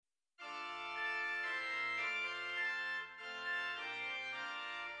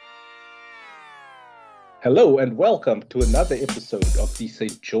Hello and welcome to another episode of the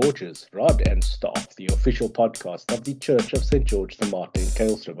St. George's Rod and Staff, the official podcast of the Church of St. George the Martyr in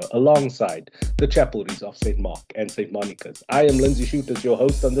Kuilsriver, alongside the chapelries of St. Mark and St. Monica's. I am Lindsay Shooters, your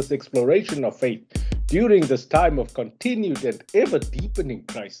host on this exploration of faith during this time of continued and ever deepening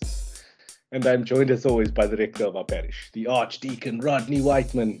crisis. And I'm joined as always by the rector of our parish, the Archdeacon Rodney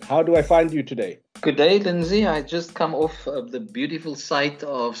Whiteman. How do I find you today? Good day, Lindsay. I just come off of the beautiful site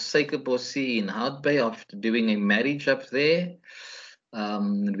of Suikerbossie in Hout Bay after doing a marriage up there.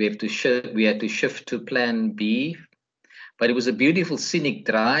 We had to shift to Plan B, but it was a beautiful scenic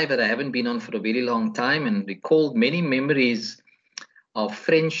drive that I haven't been on for a very long time, and recalled many memories of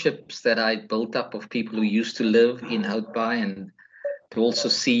friendships that I built up of people who used to live in Hout Bay, and to also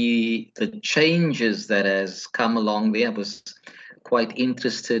see the changes that has come along there. I was quite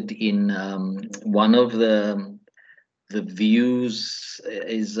interested in one of the views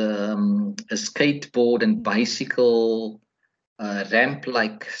is a skateboard and bicycle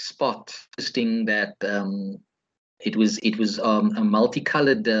ramp-like spot. Interesting that it was a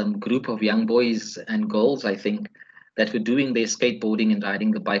multicolored group of young boys and girls, I think, that were doing their skateboarding and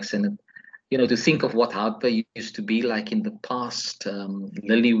riding the bikes. And to think of what Hout Bay used to be like in the past,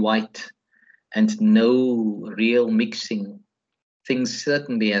 lily white and no real mixing. Things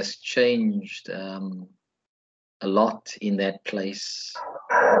certainly has changed a lot in that place.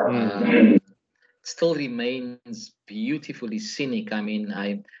 Still remains beautifully scenic. I mean,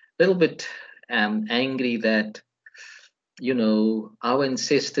 I'm a little bit angry that, our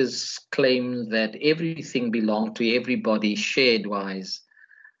ancestors claim that everything belonged to everybody shared-wise.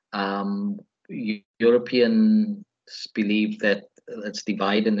 Europeans believe that it's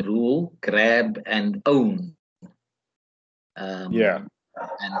divide and rule, grab and own. Yeah.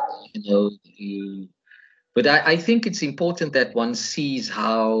 But I think it's important that one sees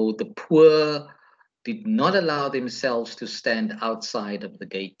how the poor did not allow themselves to stand outside of the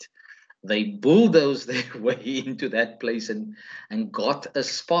gate. They bulldozed their way into that place and got a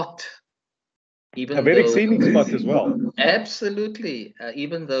spot. A very scenic spot as well. Absolutely.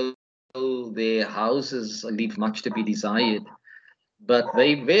 Even though their houses leave much to be desired. But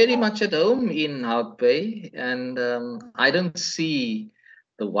they very much at home in Hout Bay, and I don't see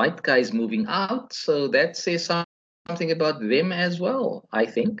the white guys moving out, so that says something about them as well, I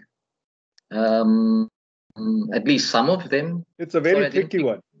think. At least some of them. It's a very tricky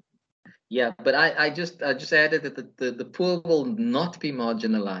one. Yeah, but I just added that the poor will not be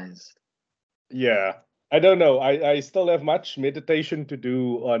marginalized. Yeah, I don't know. I still have much meditation to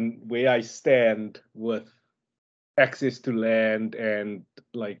do on where I stand with access to land and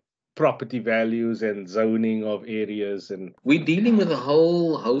like property values and zoning of areas. And we're dealing with a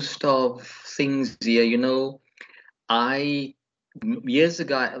whole host of things here. Years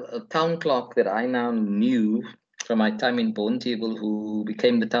ago, a town clerk that I now knew from my time in Bonteheuwel, who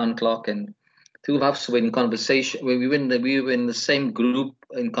became the town clerk, and two of us were in conversation. We were in the same group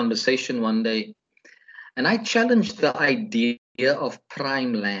in conversation one day, and I challenged the idea of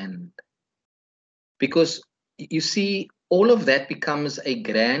prime land, because you see, all of that becomes a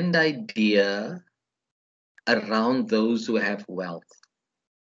grand idea around those who have wealth.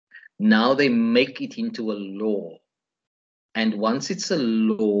 Now they make it into a law. And once it's a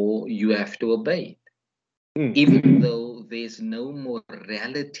law, you have to obey it, even though there's no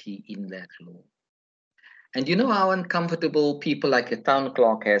morality in that law. And you know how uncomfortable people like a town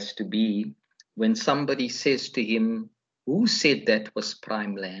clerk has to be when somebody says to him, who said that was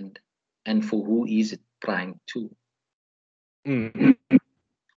prime land? And for who is it prime to?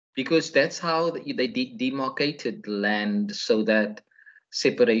 Because that's how they demarcated land so that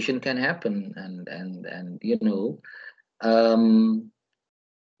separation can happen.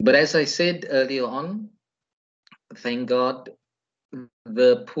 But as I said earlier on, thank God,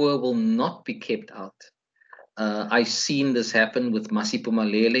 the poor will not be kept out. I've seen this happen with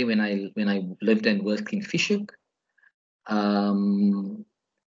Masipumalele when I lived and worked in Fish Hoek. And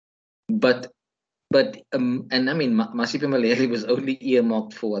I mean, Masipumalele was only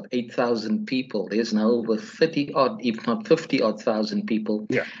earmarked for 8,000 people. There's now over 30 odd, if not 50 odd thousand people,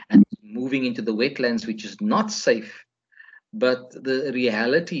 and moving into the wetlands, which is not safe. But the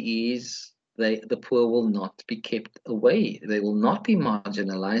reality is the poor will not be kept away. They will not be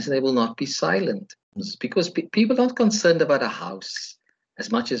marginalized. They will not be silent, because people are not concerned about a house as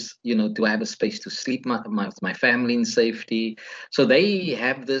much as, do I have a space to sleep with my family in safety? So they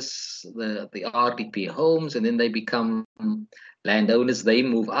have the RDP homes, and then they become landowners. They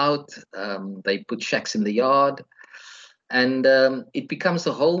move out. They put shacks in the yard. And it becomes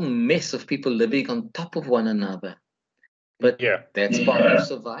a whole mess of people living on top of one another. But that's part of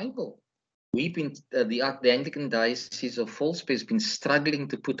survival. we've been the Anglican Diocese of Falls Bay has been struggling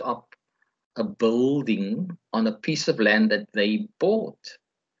to put up a building on a piece of land that they bought.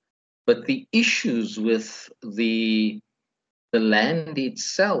 But the issues with the land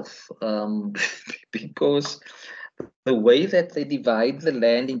itself, because the way that they divide the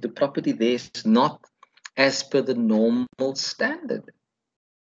land into property there is not as per the normal standard.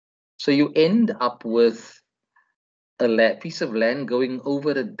 So you end up with a piece of land going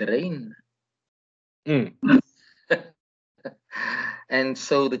over a drain. Mm. And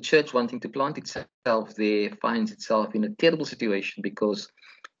so the church wanting to plant itself there finds itself in a terrible situation because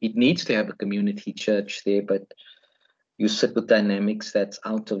it needs to have a community church there, but you sit with dynamics that's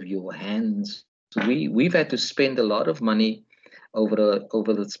out of your hands. So we've had to spend a lot of money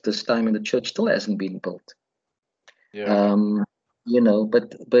over this time, and the church still hasn't been built. Yeah.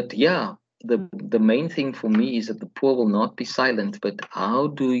 But yeah, the main thing for me is that the poor will not be silent. But how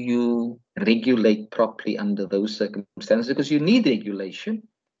do you regulate properly under those circumstances? Because you need regulation,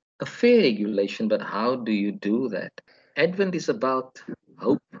 a fair regulation, but how do you do that? Advent is about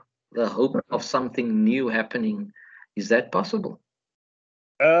hope, the hope of something new happening. Is that possible?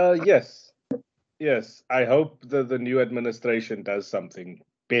 Yes. Yes. I hope that the new administration does something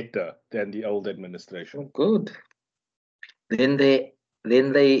better than the old administration. Good. Then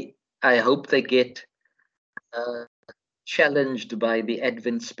I hope they get challenged by the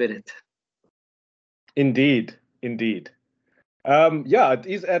Advent spirit. Indeed. Indeed. Yeah, it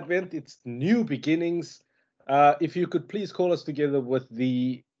is Advent. It's new beginnings. If you could please call us together with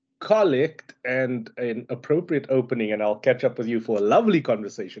the collect and an appropriate opening, and I'll catch up with you for a lovely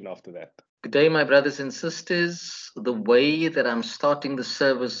conversation after that. Good day, my brothers and sisters. The way that I'm starting the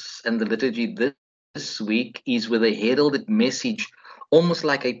service and the liturgy this week is with a heralded message, almost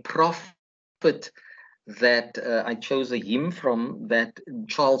like a prophet that I chose a hymn from that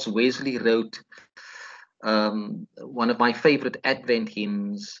Charles Wesley wrote, one of my favorite Advent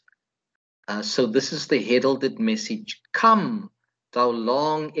hymns. So this is the heralded message. Come, thou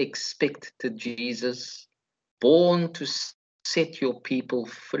long expected Jesus, born to set your people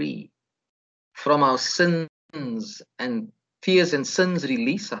free. From our sins and fears and sins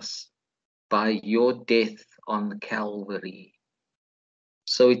release us by your death on Calvary.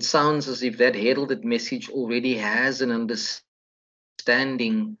 So it sounds as if that heralded message already has an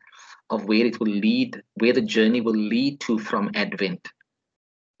understanding of where it will lead, where the journey will lead to from Advent.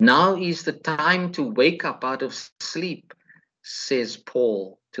 Now is the time to wake up out of sleep, says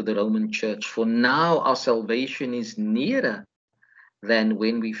Paul to the Roman church, for now our salvation is nearer than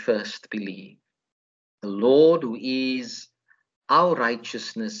when we first believed. The Lord, who is our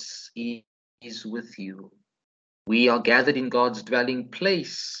righteousness, is with you. We are gathered in God's dwelling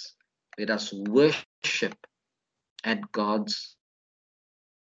place. Let us worship at God's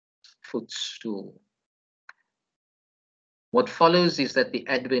footstool. What follows is that the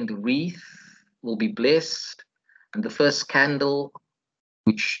Advent wreath will be blessed, and the first candle,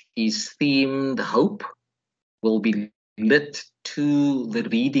 which is themed hope, will be lit to the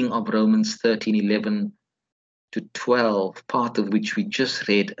reading of Romans 13:11 to 12, part of which we just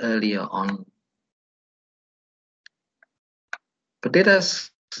read earlier on. But let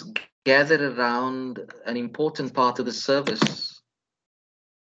us gather around an important part of the service,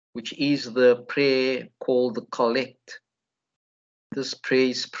 which is the prayer called the Collect. This prayer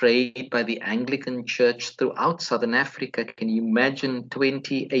is prayed by the Anglican Church throughout Southern Africa. Can you imagine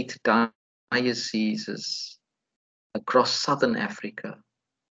 28 dioceses across Southern Africa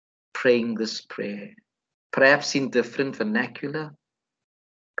praying this prayer? Perhaps in different vernacular,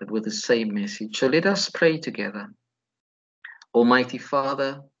 but with the same message. So let us pray together. Almighty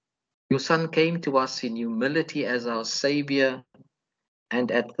Father, your Son came to us in humility as our Savior,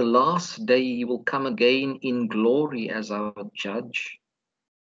 and at the last day he will come again in glory as our Judge.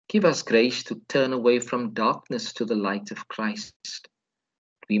 Give us grace to turn away from darkness to the light of Christ.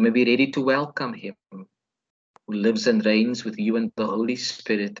 We may be ready to welcome him, who lives and reigns with you and the Holy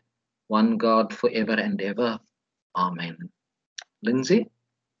Spirit, one God forever and ever. Amen. Lindsay?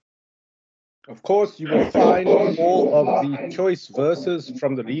 Of course, you will find all of the choice verses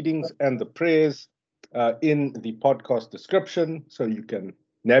from the readings and the prayers in the podcast description, so you can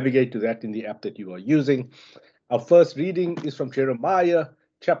navigate to that in the app that you are using. Our first reading is from Jeremiah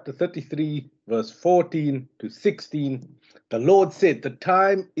chapter 33, verse 14 to 16. The Lord said, the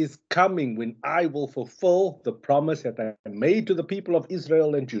time is coming when I will fulfill the promise that I made to the people of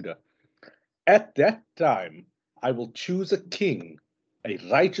Israel and Judah. At that time, I will choose a king, a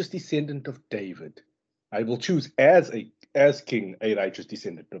righteous descendant of David. I will choose as king a righteous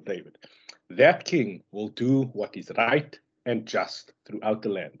descendant of David. That king will do what is right and just throughout the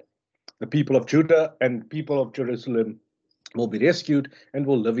land. The people of Judah and people of Jerusalem will be rescued and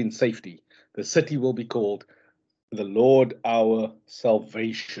will live in safety. The city will be called the Lord our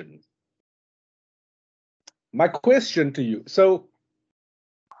salvation. My question to you, so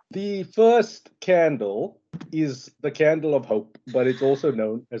the first candle is the candle of hope, but it's also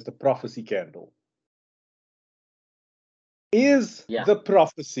known as the prophecy candle. Is the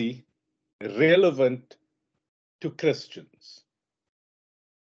prophecy relevant to Christians?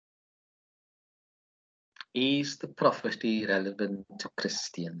 Is the prophecy relevant to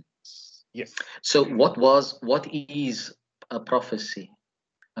Christians? Yes. So what is a prophecy?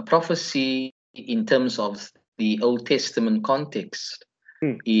 A prophecy in terms of the Old Testament context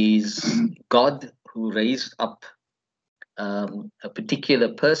is God who raised up a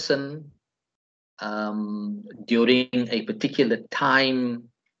particular person during a particular time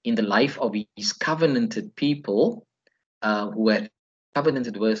in the life of his covenanted people who had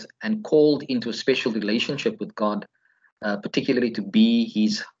covenanted with and called into a special relationship with God, particularly to be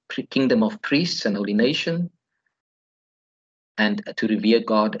his kingdom of priests and holy nation, and to revere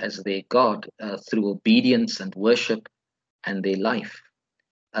God as their God through obedience and worship and their life.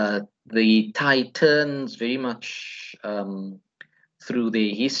 The tide turns very much through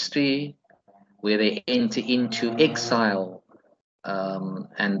their history, where they enter into exile,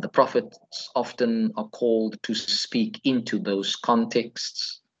 and the prophets often are called to speak into those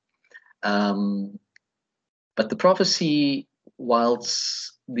contexts. But the prophecy,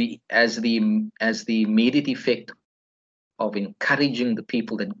 whilst as the immediate effect of encouraging the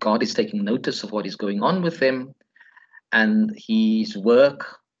people that God is taking notice of what is going on with them, and his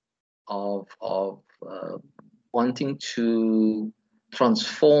work of wanting to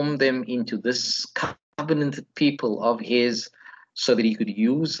transform them into this covenanted people of his, so that he could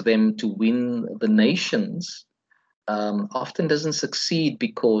use them to win the nations, often doesn't succeed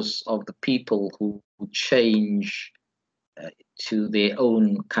because of the people who change to their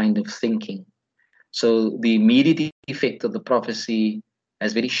own kind of thinking. So the immediate effect of the prophecy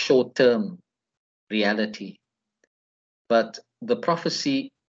has very short-term reality, but the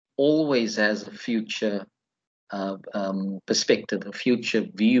prophecy always has a future perspective, a future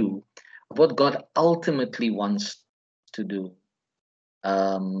view of what God ultimately wants to do.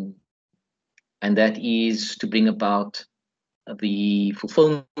 And that is to bring about the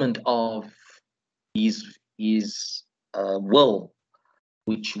fulfillment of his will,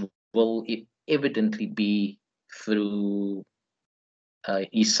 which will evidently be through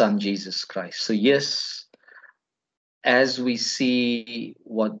his son Jesus Christ. So yes, as we see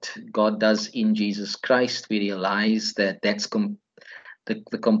what God does in Jesus Christ, we realize that that's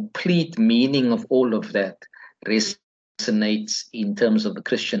the complete meaning of all of that resonates in terms of the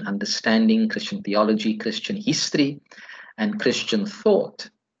Christian understanding, Christian theology, Christian history, and Christian thought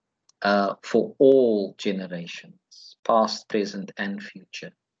for all generations, past, present, and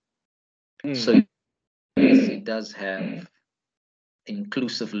future. So yes, it does have an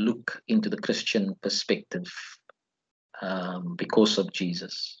inclusive look into the Christian perspective because of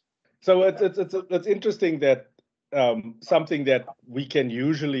Jesus. So it's interesting that something that we can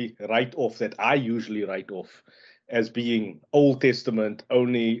usually write off, that I usually write off as being Old Testament,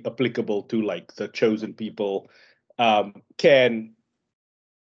 only applicable to like the chosen people, can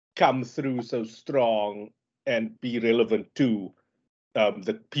come through so strong and be relevant to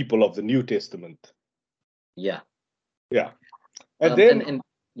the people of the New Testament. Yeah. And then and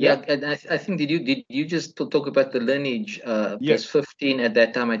I think did you just talk about the lineage? Verse 15. At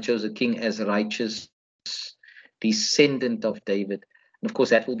that time, I chose a king as a righteous descendant of David, and of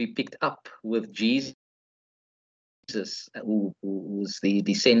course that will be picked up with Jesus, who was the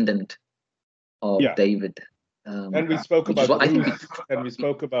descendant of David. And we spoke about Ruth, and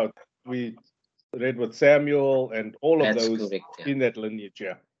we read with Samuel and all of those correct, in that lineage.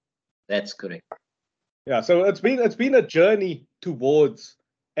 Yeah, that's correct. Yeah, so it's been a journey towards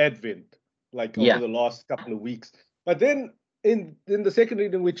Advent, like over the last couple of weeks. But then in the second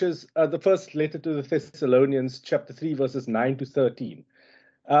reading, which is the first letter to the Thessalonians, chapter 3, verses 9 to 13,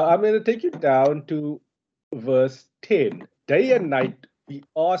 I'm going to take you down to verse 10. Day and night we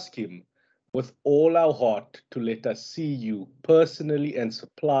ask him with all our heart to let us see you personally and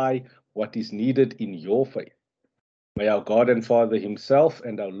supply what is needed in your faith. May our God and Father himself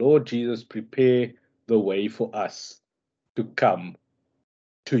and our Lord Jesus prepare the way for us to come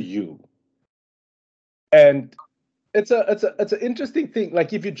to you. And it's an interesting thing.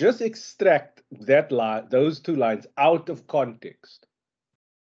 Like if you just extract that line, those two lines out of context,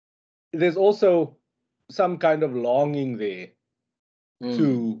 there's also some kind of longing there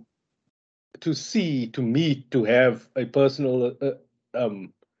to see, to meet, to have a personal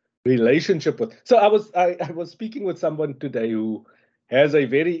relationship with. So I was speaking with someone today who has a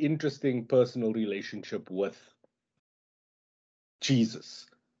very interesting personal relationship with Jesus,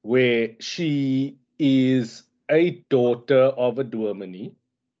 where she is a daughter of a dominee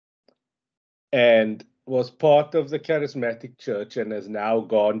and was part of the charismatic church and has now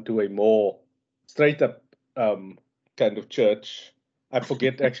gone to a more straight up kind of church. I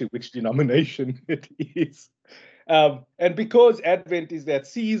forget actually which denomination it is. And because Advent is that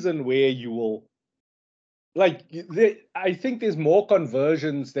season where you will, like, I think there's more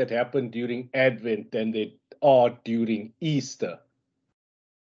conversions that happen during Advent than there are during Easter.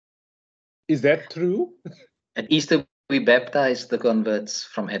 Is that true? At Easter, we baptize the converts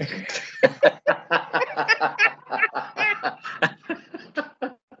from Advent.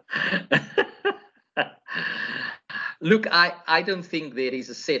 Look, I don't think there is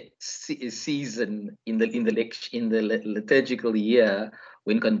a set season in the liturgical year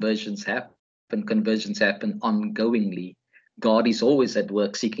when conversions happen. Conversions happen ongoingly. God is always at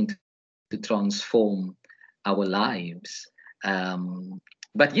work seeking to transform our lives.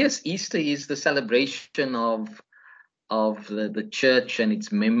 But yes, Easter is the celebration of the church and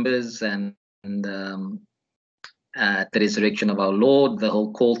its members, and the resurrection of our Lord, the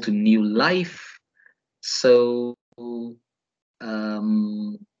whole call to new life. So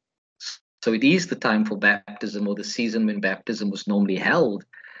it is the time for baptism, or the season when baptism was normally held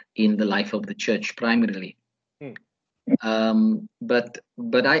in the life of the church primarily. But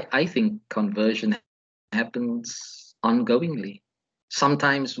I think conversion happens ongoingly.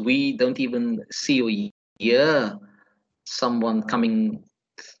 Sometimes we don't even see or hear someone coming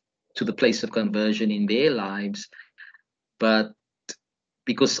to the place of conversion in their lives, but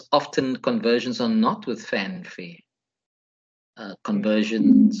because often conversions are not with fanfare.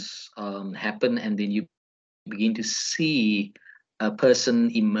 Conversions happen, and then you begin to see a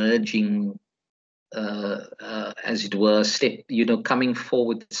person emerging, as it were, coming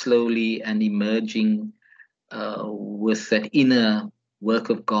forward slowly and emerging with that inner work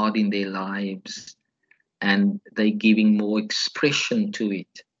of God in their lives, and they're giving more expression to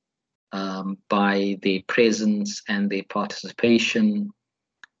it by their presence and their participation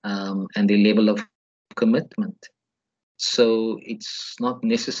and their level of commitment. So it's not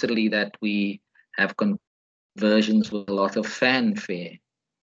necessarily that we have conversions with a lot of fanfare.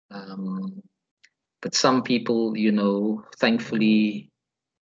 But some people, thankfully,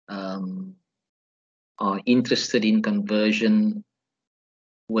 are interested in conversion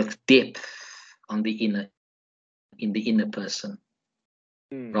with depth in the inner person,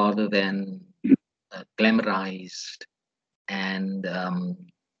 rather than glamorized and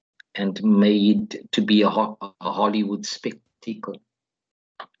made to be a Hollywood spectacle.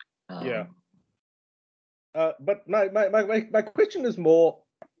 Yeah. But my question is more,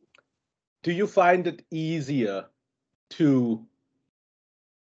 do you find it easier to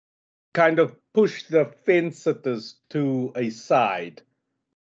kind of push the fence-sitters to a side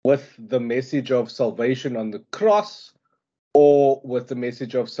with the message of salvation on the cross, or with the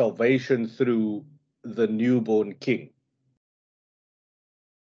message of salvation through the newborn King?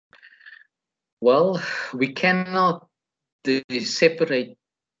 Well, we cannot separate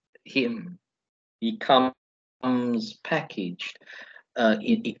him. He comes packaged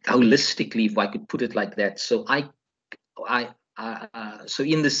holistically, if I could put it like that. So so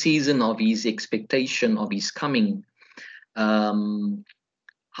in the season of his expectation of his coming,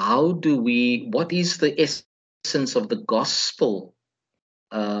 what is the essence of the gospel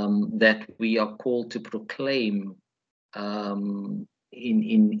that we are called to proclaim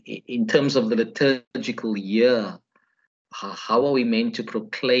in terms of the liturgical year? How are we meant to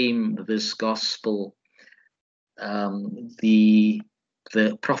proclaim this gospel? The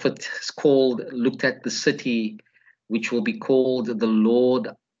prophet looked at the city which will be called the Lord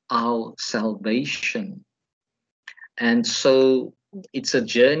our salvation. And so it's a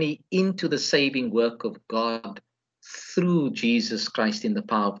journey into the saving work of God through Jesus Christ in the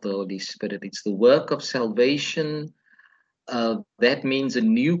power of the Holy Spirit. It's the work of salvation. That means a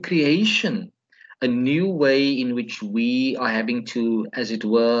new creation, a new way in which we are having to, as it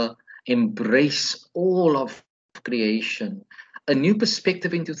were, embrace all of creation, a new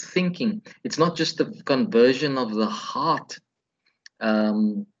perspective into thinking. It's not just the conversion of the heart.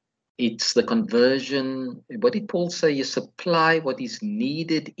 It's the conversion. What did Paul say? You supply what is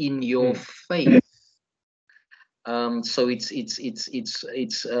needed in your faith. So it's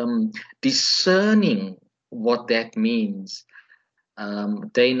discerning what that means.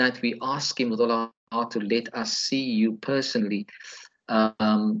 Day and night we ask him with all our heart to let us see you personally.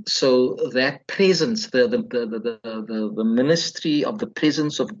 So that presence, the ministry of the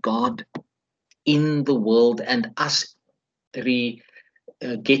presence of God in the world, and us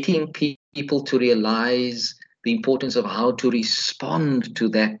getting people to realize the importance of how to respond to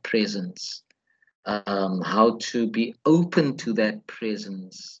that presence, how to be open to that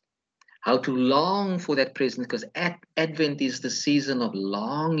presence, how to long for that presence, because Advent is the season of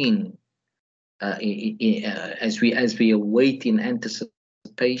longing, as we await in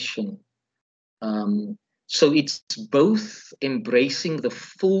anticipation. So it's both embracing the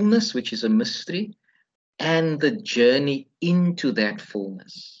fullness, which is a mystery, and the journey into that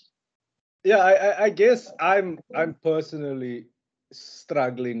fullness. Yeah, I guess I'm personally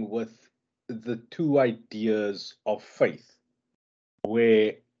struggling with the two ideas of faith,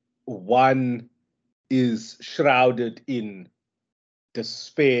 where one is shrouded in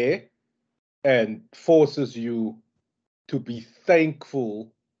despair and forces you to be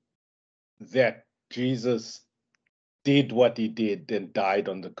thankful that Jesus did what he did and died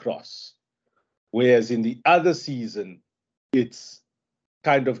on the cross. Whereas in the other season, it's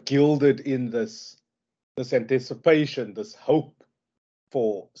kind of gilded in this anticipation, this hope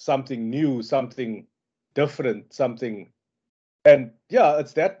for something new, something different, something. And yeah,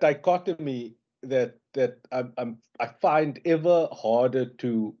 it's that dichotomy that I find ever harder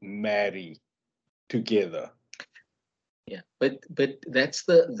to marry together. Yeah, but that's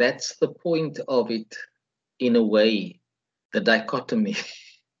the point of it, in a way, the dichotomy.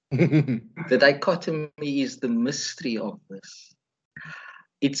 The dichotomy is the mystery of this.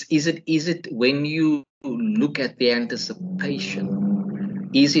 Is it when you look at the anticipation,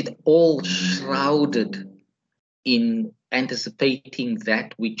 is it all shrouded in anticipating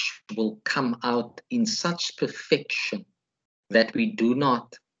that which will come out in such perfection that we do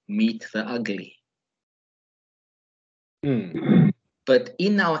not meet the ugly? But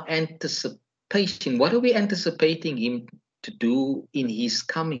in our anticipation, what are we anticipating him to do in his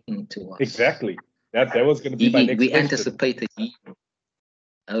coming to us? Exactly. That was going to be my next we question. Anticipate that he.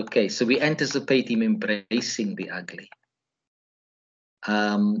 Okay, so we anticipate him embracing the ugly.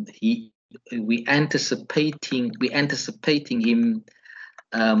 We anticipating him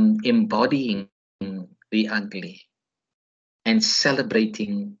embodying the ugly and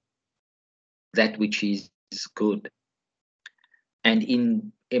celebrating that which is good. And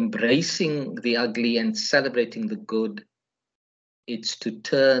in embracing the ugly and celebrating the good, it's to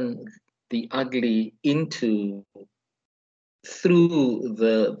turn the ugly into, through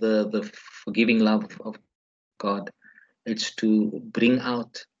the forgiving love of God, it's to bring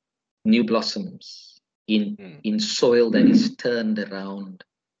out new blossoms in soil that is turned around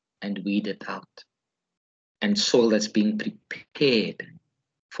and weeded out, and soil that's being prepared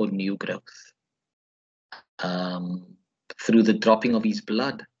for new growth. Through the dropping of his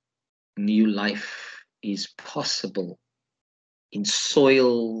blood, new life is possible in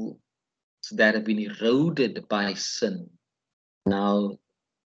soil that have been eroded by sin, now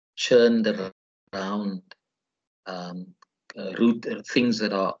churned around, root things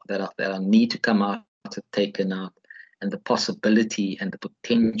that are need to come out, are taken out, and the possibility and the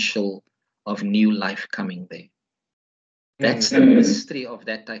potential of new life coming there. That's the mystery of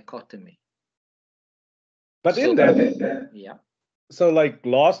that dichotomy. But in that, yeah. So like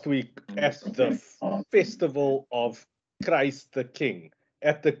last week at the festival of Christ the King,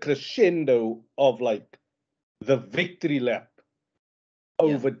 at the crescendo of like the victory lap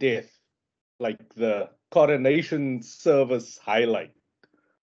over death, like the coronation service highlight,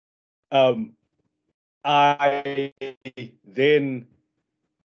 I then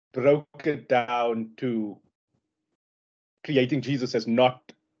broke it down to creating Jesus as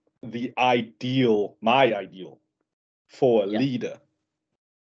not the ideal, my ideal for a leader.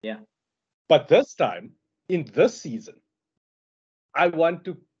 Yeah. But this time, in this season, I want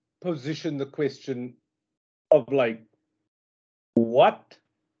to position the question of like, what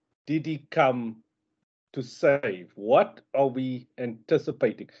did he come to save? What are we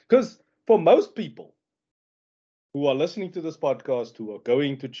anticipating? Because for most people who are listening to this podcast, who are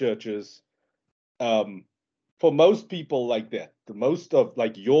going to churches, for most people like that, the most of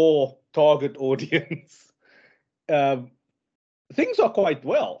like your target audience, things are quite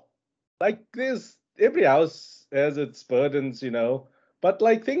well. Like there's every house has its burdens, but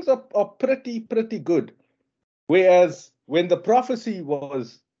like things are pretty good. Whereas when the prophecy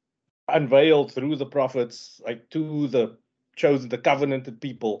was unveiled through the prophets, like to the chosen, the covenanted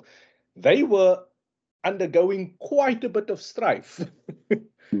people, they were undergoing quite a bit of strife.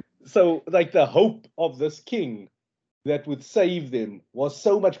 So like the hope of this king that would save them was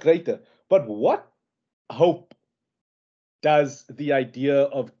so much greater. But what hope does the idea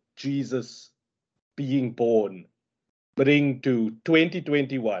of Jesus being born bring to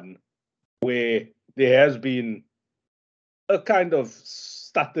 2021, where there has been a kind of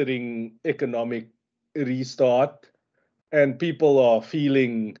stuttering economic restart and people are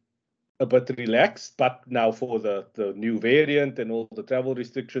feeling a bit relaxed, but now for the new variant and all the travel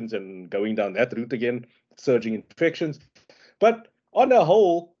restrictions and going down that route again, surging infections. But on a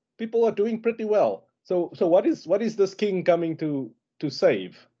whole, people are doing pretty well. So what is this king coming to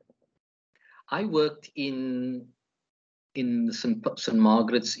save? I worked in St.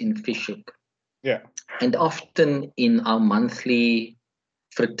 Margaret's in Fish Hoek. Yeah. And often in our monthly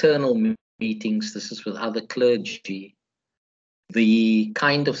fraternal meetings, this is with other clergy, the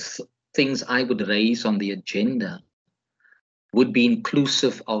kind of things I would raise on the agenda would be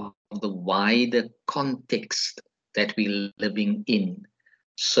inclusive of the wider context that we're living in.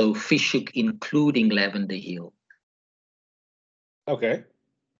 So Fish Hoek including Lavender Hill. Okay.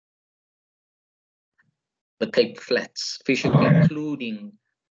 The Cape Flats, Fish Hoek including,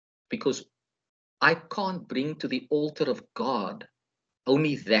 because I can't bring to the altar of God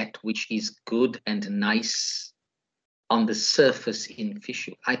only that which is good and nice on the surface in Fish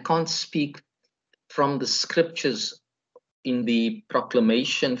Hoek. I can't speak from the scriptures in the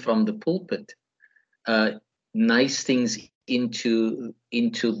proclamation from the pulpit, nice things into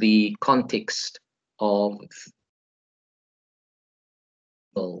the context of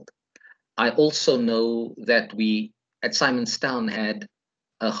the world. I also know that we at Simonstown had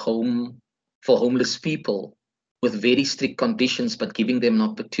a home for homeless people with very strict conditions, but giving them an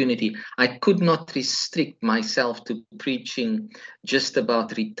opportunity. I could not restrict myself to preaching just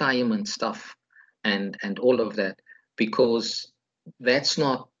about retirement stuff and all of that, because that's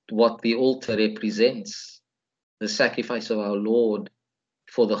not what the altar represents, the sacrifice of our Lord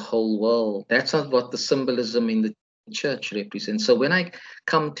for the whole world. That's not what the symbolism in the church represents. So when I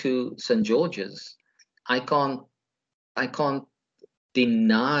come to St. George's, I can't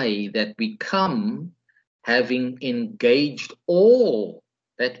deny that we come having engaged all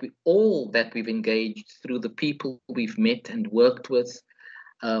that we've engaged through the people we've met and worked with,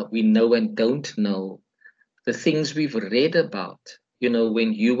 we know and don't know, the things we've read about. You know,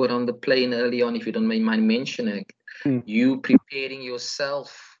 when you were on the plane early on, if you don't mind mentioning, you preparing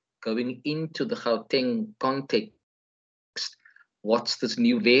yourself, going into the Gauteng context, what's this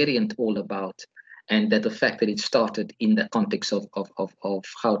new variant all about? And that the fact that it started in the context of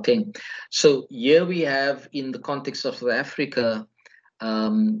Gauteng. So here we have, in the context of South Africa,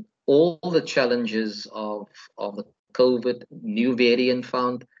 all the challenges of the COVID new variant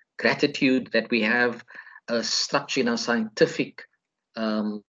found, gratitude that we have a structure in our scientific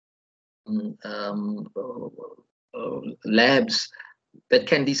labs that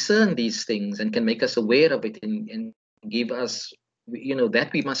can discern these things and can make us aware of it and give us, you know,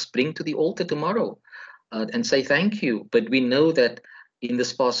 that we must bring to the altar tomorrow and say thank you. But we know that in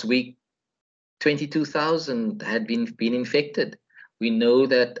this past week, 22,000 had been infected. We know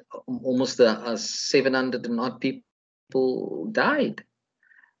that almost 700 and odd people died.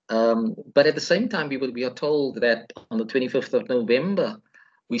 But at the same time, we are told that on the 25th of November,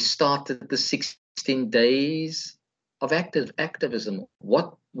 we started the 16 days of activism.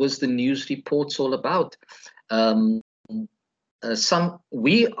 What was the news reports all about?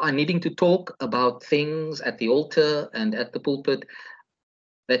 We are needing to talk about things at the altar and at the pulpit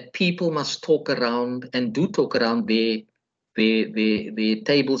that people must talk around and do talk around their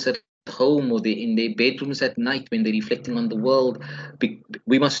tables at home or in their bedrooms at night when they're reflecting on the world.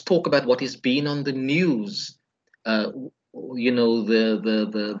 We must talk about what has been on the news. You know,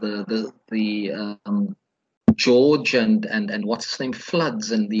 the George and what's his name,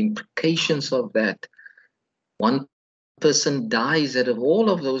 floods and the implications of that. One person dies out of all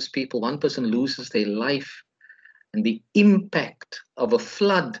of those people. One person loses their life, and the impact of a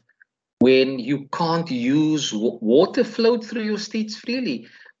flood when you can't use water flowed through your streets freely,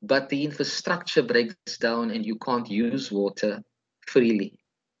 but the infrastructure breaks down and you can't use water freely.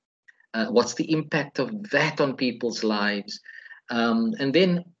 What's the impact of that on people's lives? And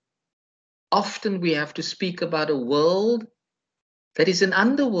then often we have to speak about a world that is an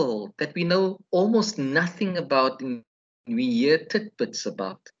underworld that we know almost nothing about, and we hear tidbits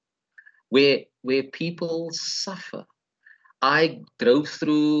about, where people suffer. I drove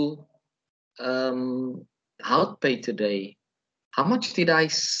through Houtbay today. How much did I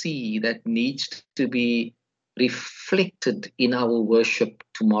see that needs to be reflected in our worship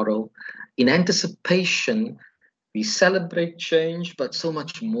tomorrow? In anticipation, we celebrate change, but so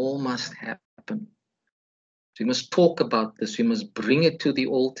much more must happen. So we must talk about this. We must bring it to the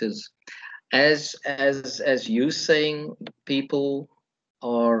altars. as you saying, people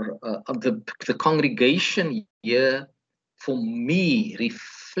are the congregation here for me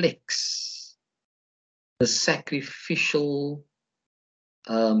reflects the sacrificial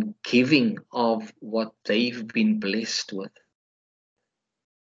giving of what they've been blessed with.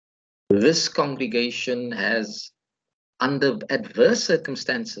 This congregation has, under adverse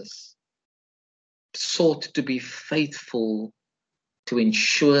circumstances, sought to be faithful to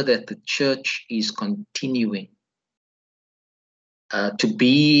ensure that the church is continuing, to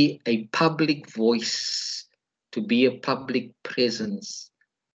be a public voice, to be a public presence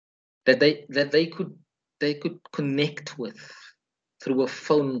that they could connect with through a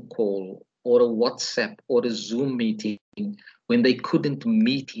phone call or a WhatsApp or a Zoom meeting when they couldn't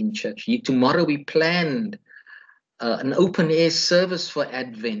meet in church. Tomorrow we planned an open air service for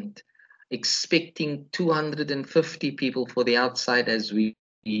Advent, expecting 250 people for the outside as we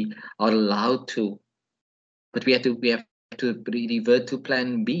are allowed to, but we have to revert to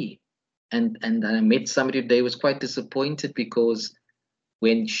plan B. And I met somebody today who was quite disappointed because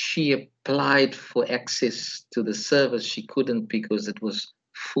when she applied for access to the service, she couldn't because it was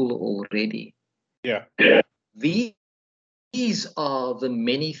full already. Yeah. These are the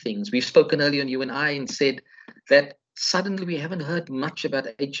many things. We've spoken earlier on, you and I, and said that suddenly we haven't heard much about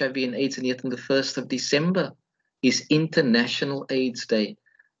HIV and AIDS, and yet on the 1st of December is International AIDS Day.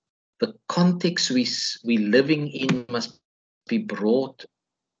 The context we're living in must be brought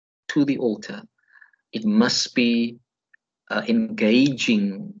to the altar. It must be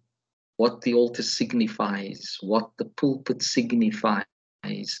engaging what the altar signifies, what the pulpit signifies,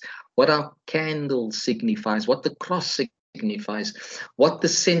 what our candle signifies, what the cross signifies, what the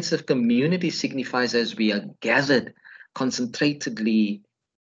sense of community signifies as we are gathered concentratedly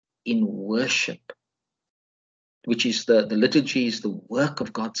in worship, which is the liturgy is the work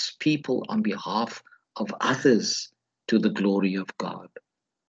of God's people on behalf of others to the glory of God.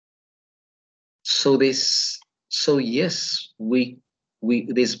 So yes,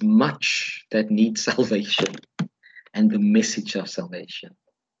 there's much that needs salvation and the message of salvation.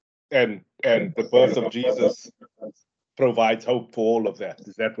 And the birth of Jesus provides hope for all of that.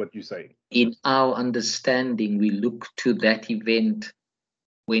 Is that what you're saying? In our understanding, we look to that event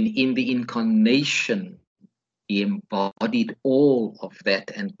when in the incarnation, he embodied all of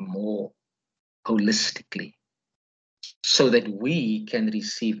that and more holistically, so that we can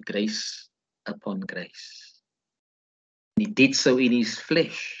receive grace upon grace. He did so in his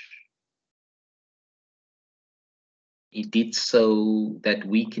flesh. He did so that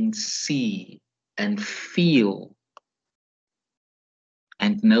we can see and feel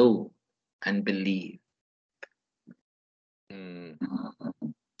and know and believe.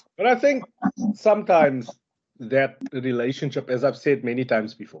 But I think sometimes that relationship, as I've said many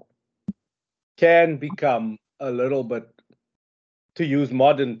times before, can become a little bit, to use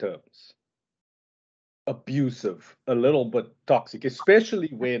modern terms, abusive, a little bit toxic, especially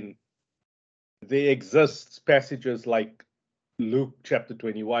when there exists passages like Luke chapter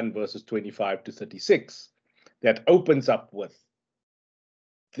 21, verses 25 to 36, that opens up with,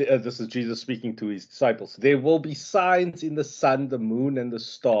 this is Jesus speaking to his disciples, there will be signs in the sun, the moon, and the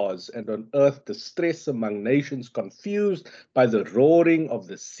stars, and on earth distress among nations, confused by the roaring of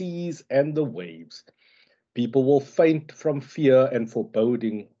the seas and the waves. People will faint from fear and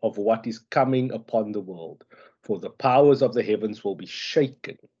foreboding of what is coming upon the world, for the powers of the heavens will be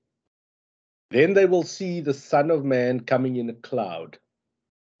shaken. Then they will see the Son of Man coming in a cloud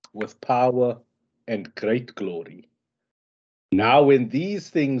with power and great glory. Now, when these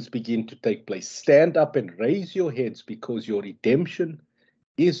things begin to take place, stand up and raise your heads, because your redemption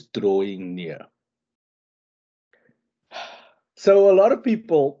is drawing near. So a lot of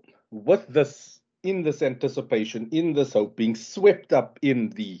people, with this, in this anticipation, in this hope, being swept up in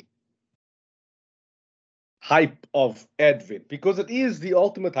the hype of Advent, because it is the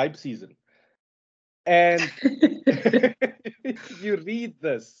ultimate hype season. And you read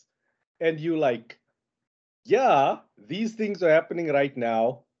this and you like, yeah, these things are happening right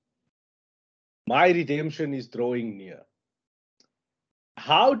now. My redemption is drawing near.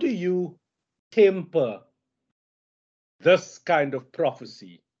 How do you temper this kind of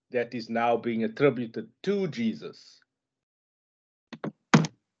prophecy that is now being attributed to Jesus?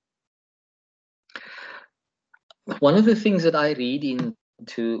 One of the things that I read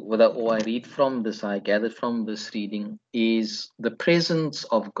or I read from this, I gathered from this reading, is the presence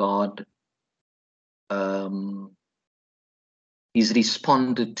of God is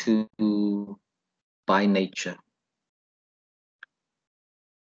responded to by nature.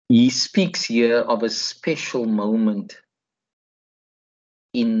 He speaks here of a special moment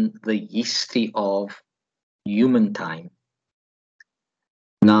in the history of human time.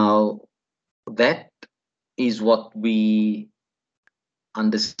 Now, that is what we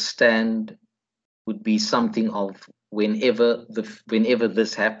understand would be something of whenever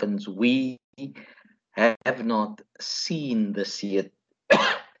this happens, we have not seen this yet.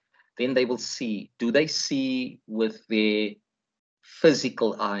 Then they will see. Do they see with their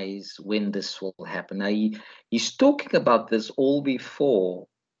physical eyes when this will happen? Now, he's talking about this all before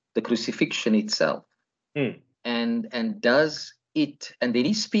the crucifixion itself. And does it, and then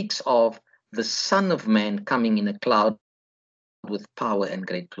he speaks of the Son of Man coming in a cloud with power and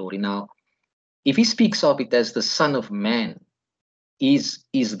great glory. Now, if he speaks of it as the Son of Man, is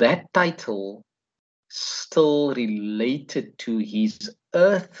that title still related to his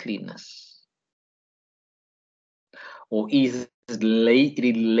earthliness, or is it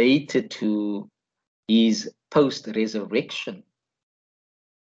related to his post-resurrection?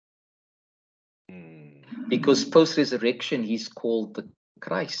 Because post-resurrection, he's called the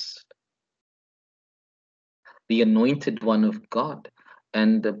Christ, the anointed one of God.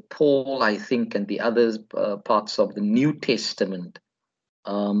 And Paul, I think, and the other parts of the New Testament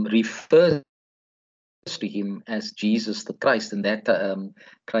refers to him as Jesus the Christ, and that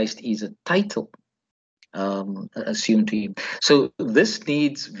Christ is a title assumed to him. So this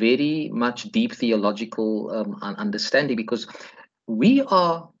needs very much deep theological understanding, because we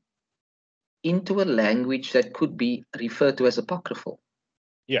are into a language that could be referred to as apocryphal.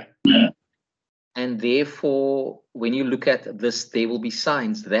 Yeah. And therefore, when you look at this, there will be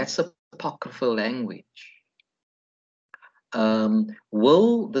signs. That's apocryphal language.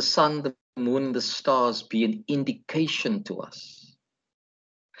 Will the sun, the moon, the stars be an indication to us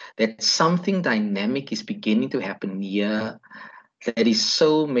that something dynamic is beginning to happen here that is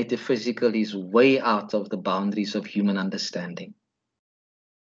so metaphysical, is way out of the boundaries of human understanding?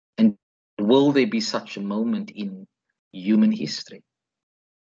 And will there be such a moment in human history?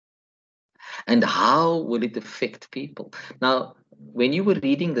 And how will it affect people? Now, when you were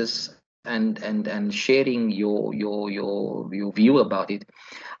reading this and sharing your view about it,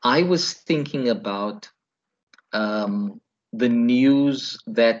 I was thinking about the news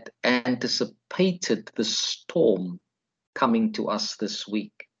that anticipated the storm coming to us this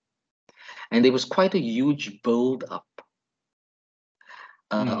week. And there was quite a huge build-up.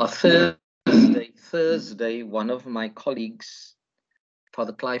 Thursday, one of my colleagues,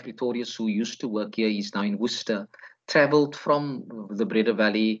 Father Clive Pretorius, who used to work here, he's now in Worcester, traveled from the Breda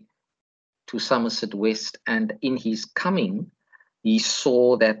Valley to Somerset West, and in his coming, he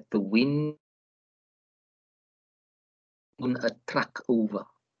saw that the wind a truck over.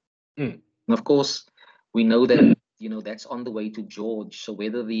 And of course, we know that that's on the way to George. So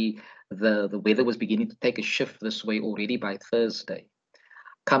whether the weather was beginning to take a shift this way already by Thursday,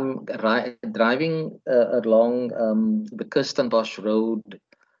 driving along the Kirstenbosch Road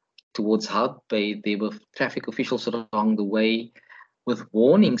towards Hout Bay, there were traffic officials along the way with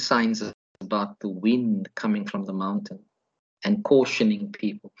warning signs about the wind coming from the mountain and cautioning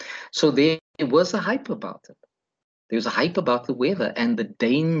people. So there was a hype about it. There was a hype about the weather and the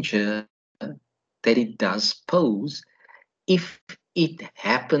danger that it does pose if it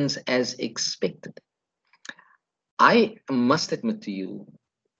happens as expected. I must admit to you,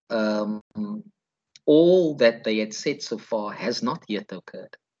 all that they had said so far has not yet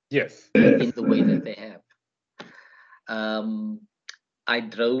occurred. Yes. In the way that they have. I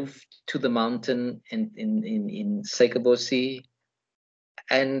drove to the mountain in Sekeposi,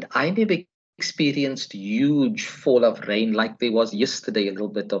 and I never experienced huge fall of rain like there was yesterday, a little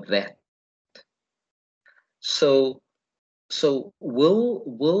bit of that. So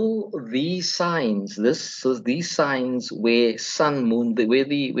will these signs, these signs where sun, moon, where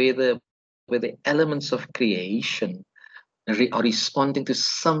the elements of creation are responding to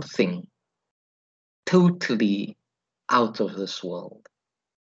something totally out of this world,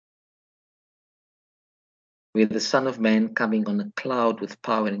 where the Son of Man coming on a cloud with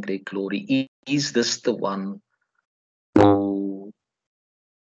power and great glory, is this the one who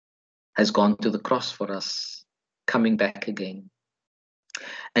has gone to the cross for us, coming back again?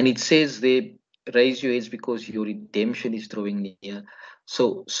 And it says there, raise your heads because your redemption is drawing near.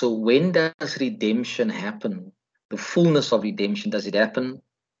 So when does redemption happen? The fullness of redemption, does it happen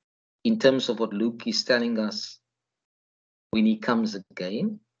in terms of what Luke is telling us when he comes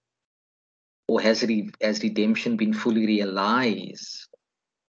again? Or has redemption been fully realized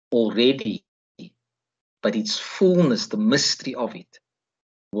already? But its fullness, the mystery of it,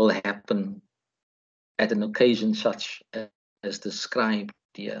 will happen at an occasion such as described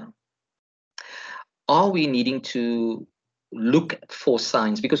here. Are we needing to look for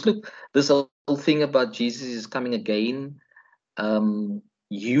signs, because look, this whole thing about Jesus is coming again.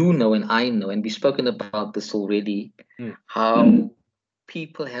 You know, and I know, and we've spoken about this already, how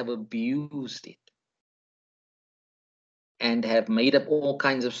people have abused it and have made up all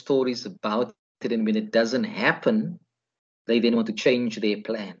kinds of stories about it. And when it doesn't happen, they then want to change their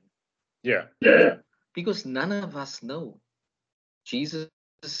plan. Yeah. Because none of us know. Jesus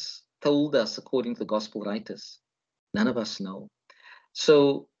told us, according to the gospel writers, none of us know.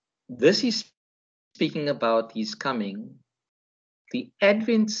 So this is speaking about his coming. The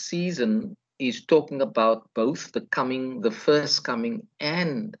Advent season is talking about both the coming, the first coming,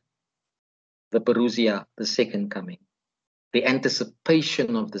 and the Parousia, the second coming, the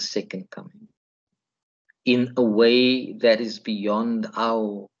anticipation of the second coming, in a way that is beyond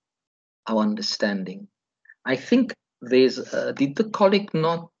our understanding. I think there's, did the collect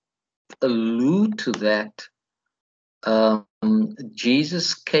not allude to that?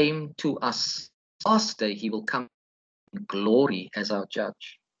 Jesus came to us last day, he will come in glory as our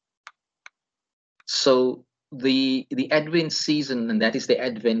judge. So the Advent season, and that is the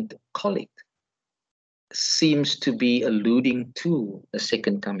Advent collect, seems to be alluding to a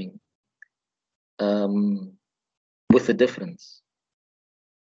second coming, with a difference.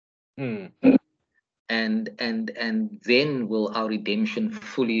 And then will our redemption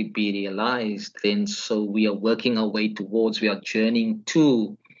fully be realized. Then, so we are working our way towards, we are journeying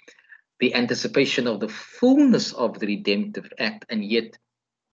to the anticipation of the fullness of the redemptive act, and yet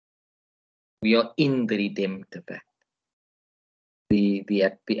we are in the redemptive act. The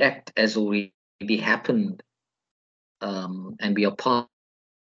act has already happened, and we are part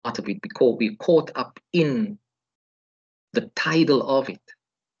of it because we're caught up in the title of it.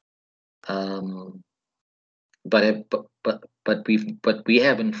 But we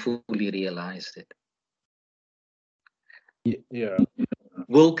haven't fully realized it. Yeah.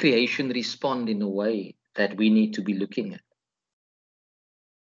 Will creation respond in a way that we need to be looking at?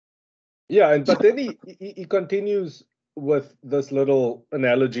 Yeah, but then he continues with this little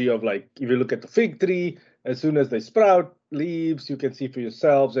analogy of, like, if you look at the fig tree, as soon as they sprout leaves, you can see for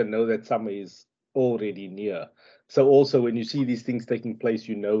yourselves and know that summer is already near. So also when you see these things taking place,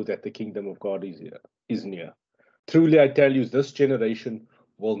 you know that the kingdom of God is near. Truly I tell you, this generation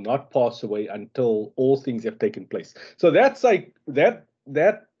will not pass away until all things have taken place. So that's like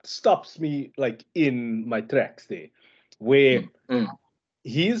that stops me like in my tracks there, where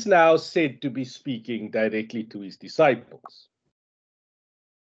he is now said to be speaking directly to his disciples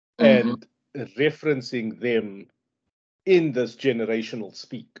and referencing them in this generational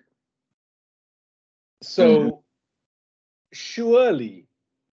speak. So surely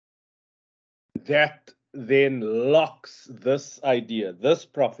that then locks this idea, this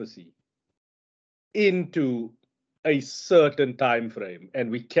prophecy, into a certain time frame,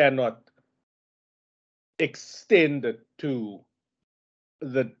 and we cannot extend it to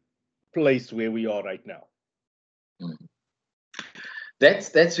the place where we are right now.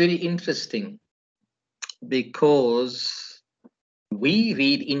 That's very interesting, because we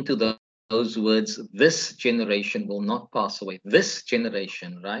read into those words, this generation will not pass away. This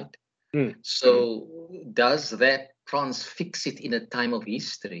generation, right? So does that transfix it in a time of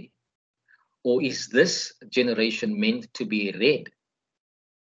history? Or is this generation meant to be read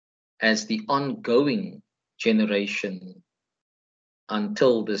as the ongoing generation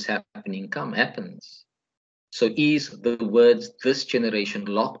until this happens? So is the words this generation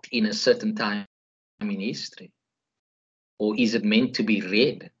locked in a certain time in history? Or is it meant to be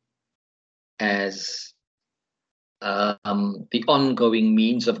read as the ongoing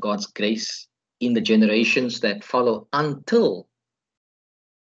means of God's grace in the generations that follow until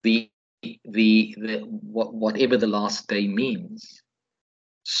whatever the last day means?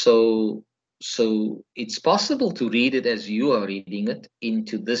 So it's possible to read it as you are reading it,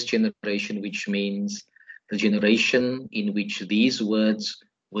 into this generation, which means the generation in which these words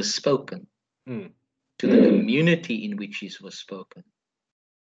were spoken, to the community in which these were spoken.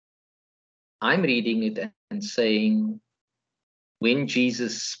 I'm reading it and saying, when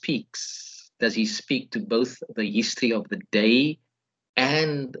Jesus speaks, does he speak to both the history of the day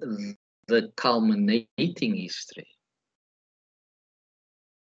and the culminating history?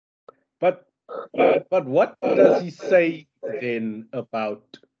 But what does he say then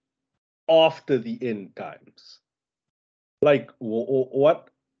about after the end times? Like, what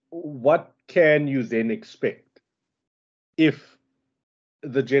can you then expect if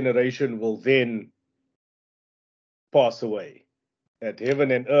the generation will then pass away, that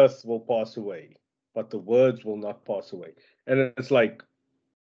heaven and earth will pass away, but the words will not pass away? And it's like,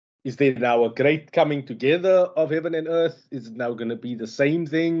 Is there now a great coming together of heaven and earth? Is it now going to be the same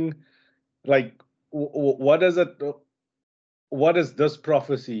thing? Like, what does it? What does this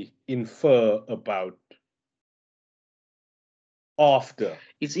prophecy infer about after?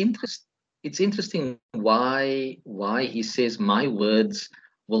 It's interest. It's interesting why he says, "My words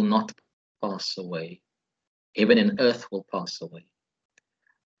will not pass away. Heaven and earth will pass away."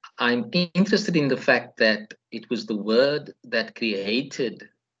 I'm interested in the fact that it was the word that created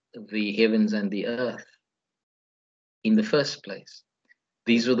the heavens and the earth in the first place.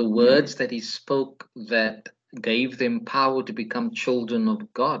 These were the words that he spoke that gave them power to become children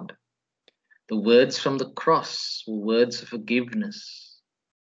of God. The words from the cross were words of forgiveness.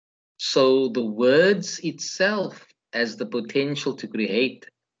 So the words itself has the potential to create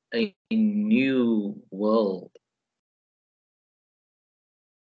a new world.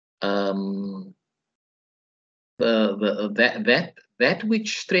 That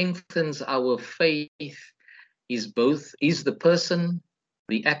which strengthens our faith is the person,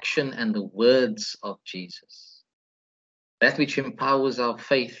 the action, and the words of Jesus. That which empowers our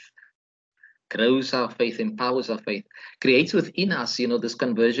faith, grows our faith, empowers our faith, creates within us, this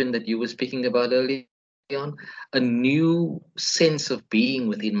conversion that you were speaking about earlier on, a new sense of being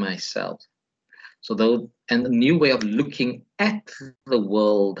within myself. And a new way of looking at the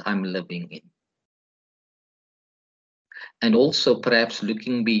world I'm living in. And also perhaps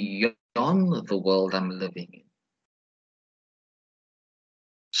looking beyond the world I'm living in.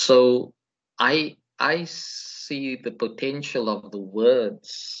 So I see the potential of the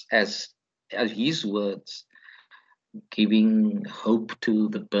words as his words, giving hope to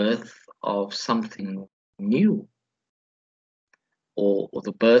the birth of something new, or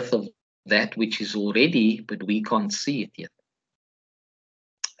the birth of that which is already, but we can't see it yet.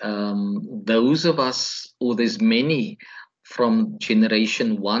 Those of us, or there's many from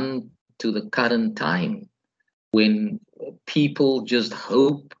generation 1 to the current time, when people just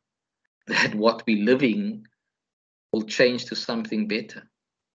hope that what we're living will change to something better.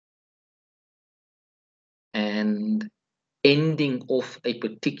 And ending off a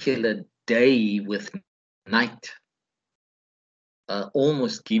particular day with night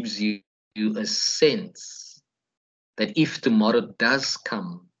almost gives you a sense that if tomorrow does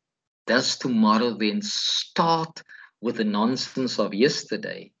come, does tomorrow then start with the nonsense of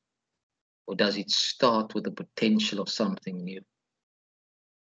yesterday, or does it start with the potential of something new?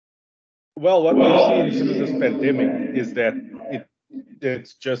 Well, what we've seen through this pandemic is that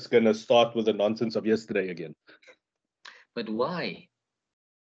it's just going to start with the nonsense of yesterday again. But why?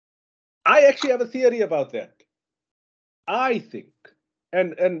 I actually have a theory about that. I think,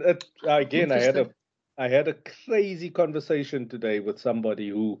 and again, I had a crazy conversation today with somebody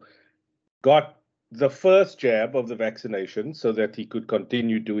who got the first jab of the vaccination so that he could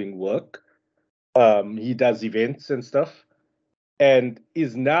continue doing work. He does events and stuff, and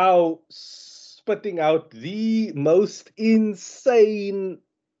is now spitting out the most insane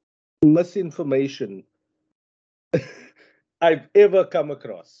misinformation I've ever come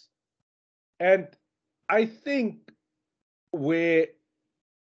across. And I think where,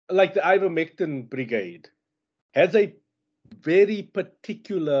 like the ivermectin brigade, has a very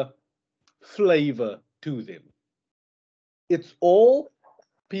particular flavor to them. It's all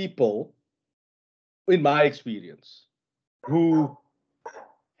people, in my experience, who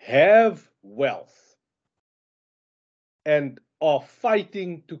have wealth and are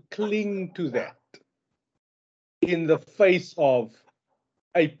fighting to cling to that in the face of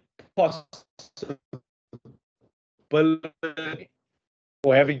a possibility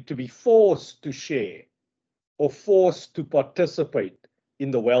or having to be forced to share or forced to participate in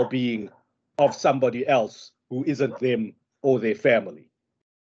the well-being of somebody else who isn't them or their family.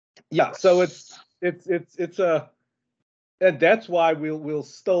 Yeah, so it's a, and that's why we'll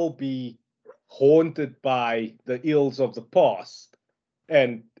still be haunted by the ills of the past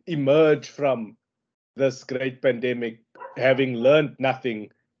and emerge from this great pandemic having learned nothing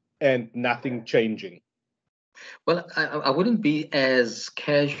and nothing changing. Well, I wouldn't be as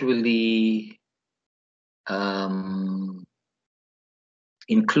casually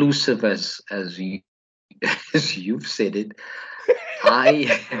inclusive as you as you've said it.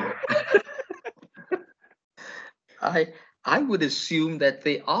 I would assume that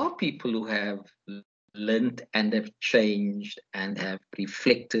there are people who have learned and have changed and have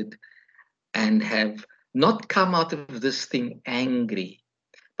reflected and have not come out of this thing angry,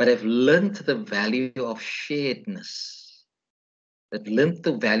 but have learned the value of sharedness, that learned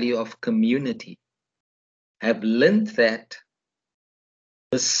the value of community, have learned that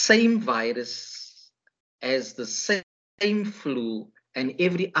the same virus as the same flu and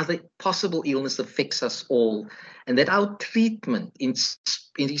every other possible illness affects us all, and that our treatment,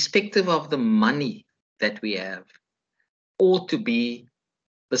 irrespective of the money that we have, ought to be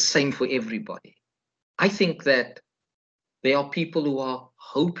the same for everybody. I think that there are people who are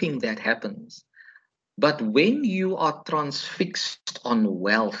hoping that happens. But when you are transfixed on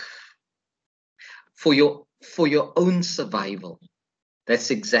wealth for your own survival,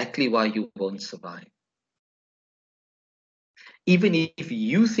 that's exactly why you won't survive. Even if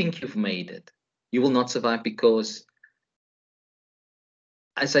you think you've made it, you will not survive, because,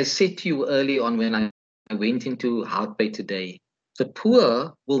 as I said to you early on when I went into Hout Bay today, the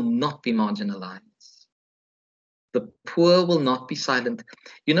poor will not be marginalized. The poor will not be silent.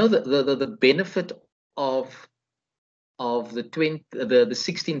 You know, the benefit of the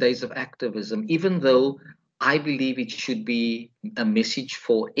 16 days of activism, even though I believe it should be a message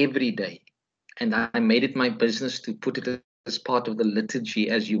for every day, and I made it my business to put it as part of the liturgy,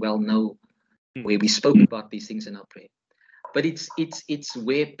 as you well know, where we spoke about these things in our prayer. But it's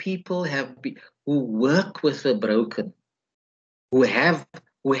where people who work with the broken, who have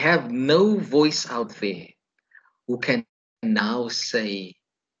no voice out there, who can now say,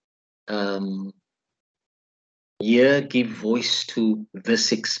 give voice to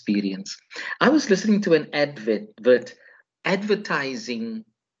this experience. I was listening to an advert advertising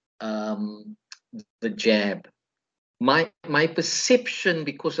the jab. My perception,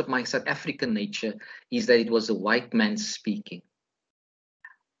 because of my South African nature, is that it was a white man speaking.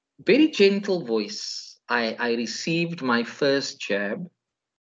 Very gentle voice. I received my first jab,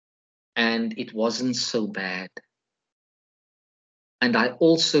 and it wasn't so bad. And I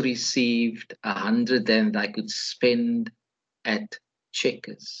also received 100 that I could spend at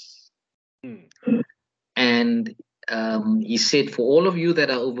Checkers. And he said, for all of you that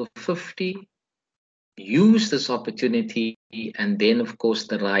are over 50, use this opportunity. And then, of course,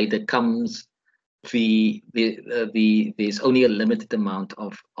 the rider comes. There's only a limited amount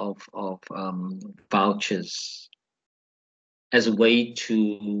of vouchers as a way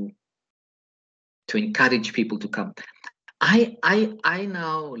to encourage people to come. I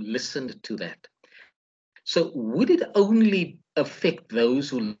now listened to that. So would it only affect those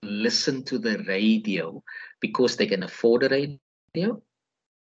who listen to the radio because they can afford a radio?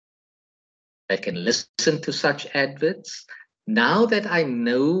 They can listen to such adverts? Now that I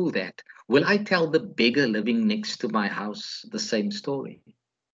know that, will I tell the beggar living next to my house the same story?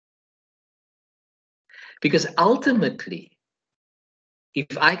 Because ultimately,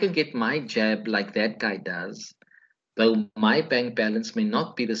 if I can get my jab like that guy does, though my bank balance may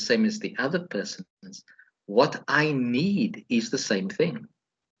not be the same as the other person's, what I need is the same thing.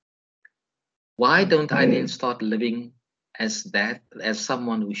 Why don't I then start living as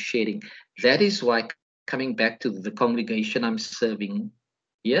someone who's sharing? That is why, coming back to the congregation I'm serving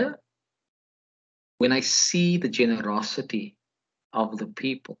here, when I see the generosity of the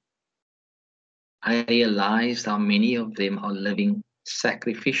people, I realize how many of them are living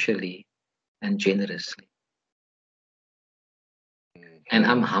sacrificially and generously. And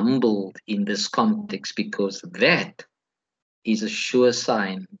I'm humbled in this context, because that is a sure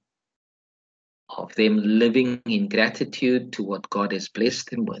sign of them living in gratitude to what God has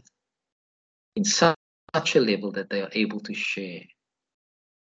blessed them with, in such a level that they are able to share.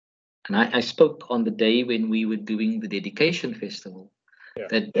 And I spoke on the day when we were doing the dedication festival,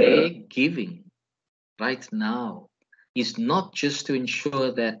 that their giving right now is not just to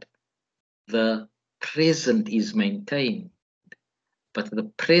ensure that the present is maintained, but the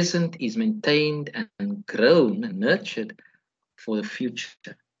present is maintained and grown and nurtured for the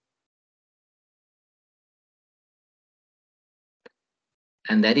future.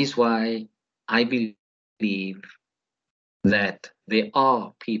 And that is why I believe that there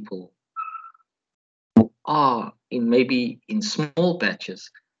are people who are, maybe in small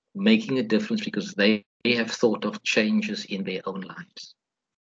batches, making a difference because they have thought of changes in their own lives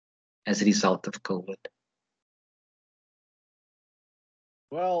as a result of COVID.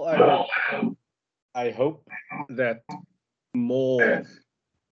 Well, I hope that more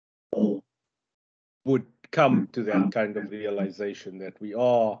would come to that kind of realization that we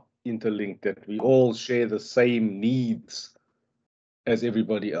are interlinked, that we all share the same needs as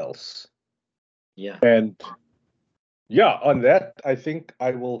everybody else. Yeah. And yeah, on that, I think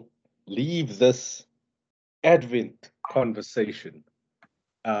I will leave this Advent conversation.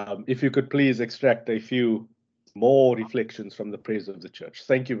 If you could please extract a few more reflections from the prayers of the church.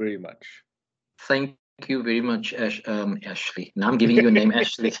 Thank you very much. Thank you very much, Ashley. Now I'm giving you a name,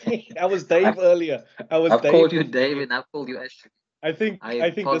 Ashley. I was Dave earlier. I've called you Dave and I've called you Ashley. I think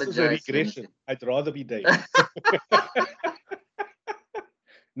this is a regression. I'd rather be Dave.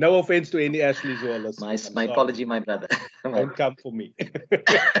 No offense to any Ashleys who are listening. My apology, my brother. Don't come for me.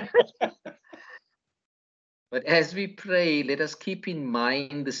 But as we pray, let us keep in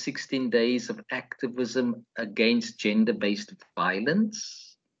mind the 16 days of activism against gender-based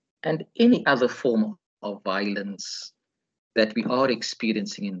violence and any other form of violence that we are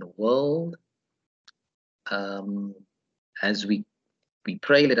experiencing in the world. As we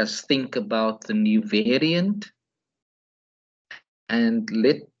pray, let us think about the new variant, and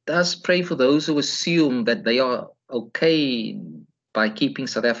let us pray for those who assume that they are okay by keeping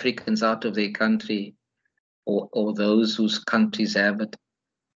South Africans out of their country, or those whose countries have it.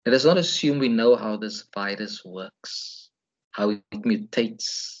 Let us not assume we know how this virus works, how it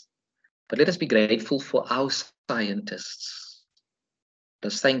mutates, but let us be grateful for our scientists.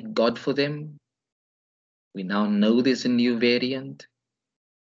 Let us thank God for them. We now know there's a new variant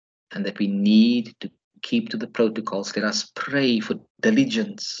and that we need to keep to the protocols. Let us pray for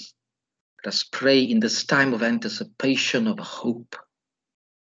diligence. Let us pray in this time of anticipation, of hope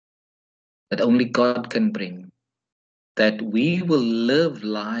that only God can bring, that we will live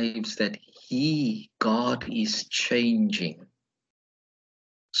lives that God is changing,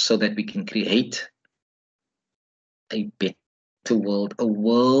 so that we can create a better world, a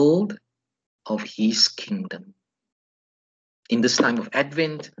world of His kingdom. In this time of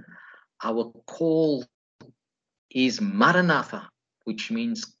Advent, our call is Maranatha, which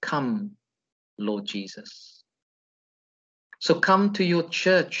means come, Lord Jesus. So come to your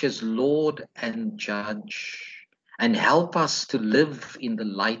church as Lord and Judge, and help us to live in the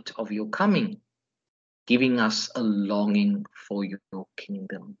light of your coming, giving us a longing for your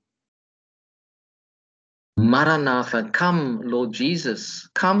kingdom. Maranatha, come, Lord Jesus,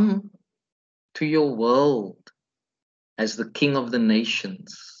 come to your world as the King of the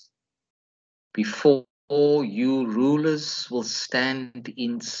nations. Before you, rulers will stand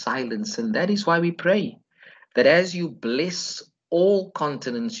in silence, and that is why we pray that as you bless all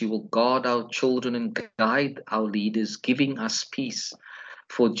continents, you will guard our children and guide our leaders, giving us peace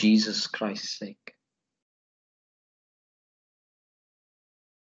for Jesus Christ's sake.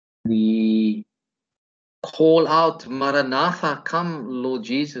 We call out, Maranatha, come, Lord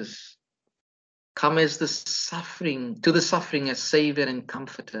Jesus. Come as the suffering as Savior and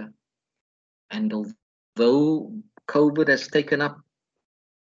Comforter. And although COVID has taken up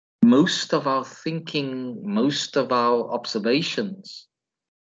most of our thinking, most of our observations,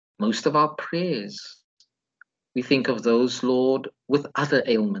 most of our prayers, we think of those, Lord, with other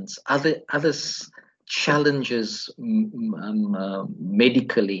ailments, other challenges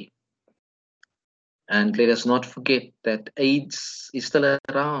medically. And let us not forget that AIDS is still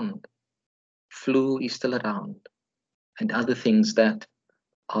around, flu is still around, and other things that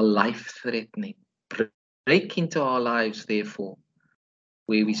are life-threatening. Break into our lives, therefore,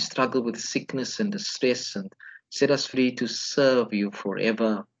 where we struggle with sickness and distress, and set us free to serve you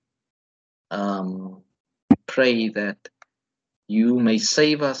forever. We pray that you may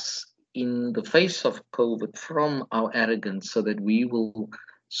save us in the face of COVID from our arrogance, so that we will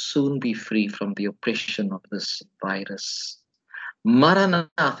soon be free from the oppression of this virus.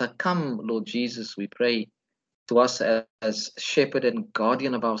 Maranatha, come, Lord Jesus, we pray, to us as shepherd and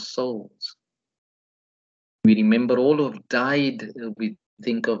guardian of our souls. We remember all who have died. We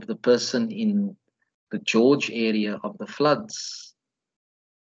think of the person in the George area of the floods,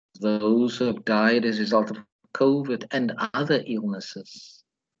 those who have died as a result of COVID and other illnesses.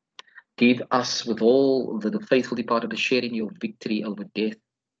 Give us, with all the faithful departed, to share in your victory over death,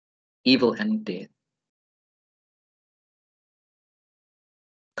 evil and death.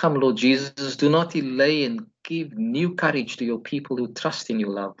 Come, Lord Jesus, do not delay, and give new courage to your people who trust in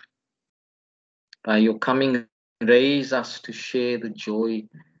your love. By your coming, raise us to share the joy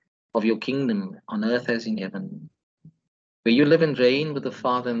of your kingdom on earth as in heaven, where you live and reign with the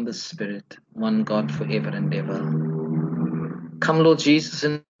Father and the Spirit, one God forever and ever. Come, Lord Jesus,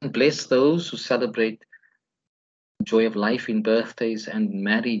 and bless those who celebrate the joy of life in birthdays and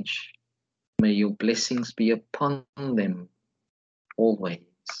marriage. May your blessings be upon them always.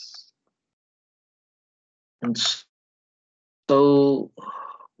 And so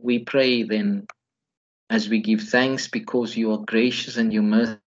we pray then, as we give thanks because you are gracious and your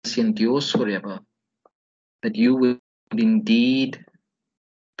mercy endures forever, that you will indeed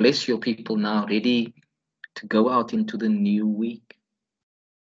bless your people now, ready to go out into the new week.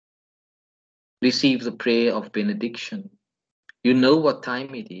 Receive the prayer of benediction. You know what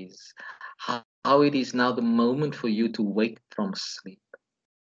time it is, how it is now the moment for you to wake from sleep.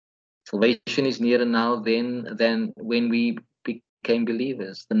 Salvation is nearer now than when we became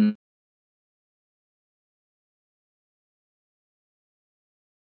believers. The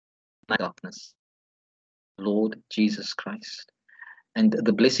darkness, Lord Jesus Christ. And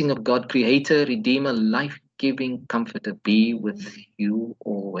the blessing of God, Creator, Redeemer, life-giving Comforter, be with you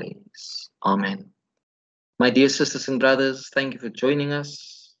always. Amen. My dear sisters and brothers, thank you for joining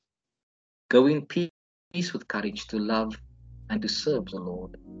us. Go in peace with courage to love and to serve the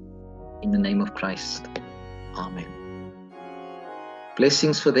Lord. In the name of Christ. Amen.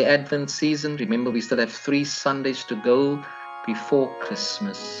 Blessings for the Advent season. Remember, we still have 3 Sundays to go before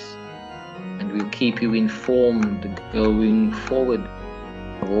Christmas. And we'll keep you informed going forward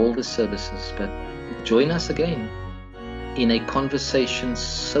of all the services. But join us again in a conversation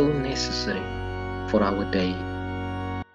so necessary for our day.